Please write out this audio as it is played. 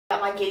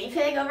got my guinea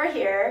pig over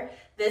here.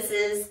 This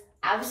is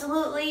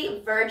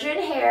absolutely virgin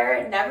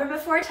hair, never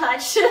before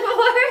touched before.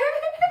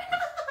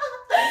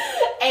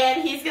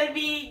 And he's gonna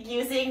be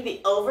using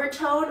the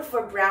Overtone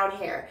for brown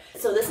hair.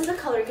 So this is a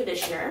color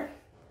conditioner.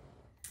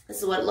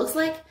 This is what it looks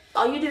like.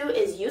 All you do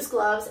is use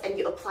gloves and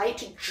you apply it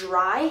to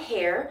dry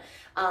hair.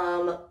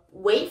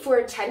 Wait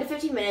for 10 to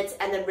 15 minutes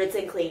and then rinse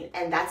and clean.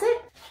 And that's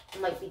it.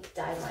 It might be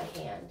dye my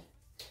hand.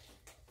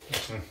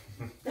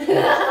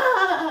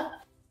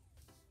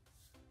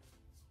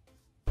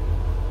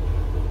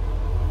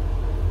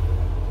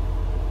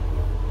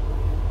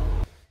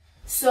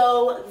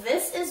 So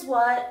this is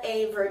what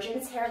a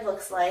virgin's hair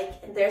looks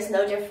like. There's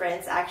no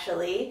difference,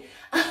 actually.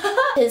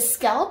 His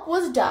scalp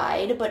was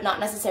dyed, but not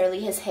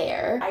necessarily his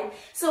hair.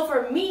 So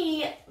for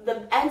me,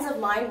 the ends of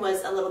mine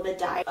was a little bit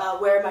dyed,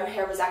 where my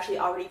hair was actually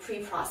already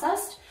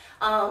pre-processed.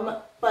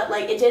 But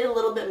like it did a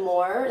little bit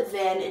more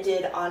than it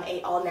did on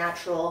a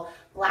all-natural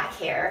black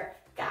hair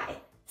guy.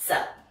 So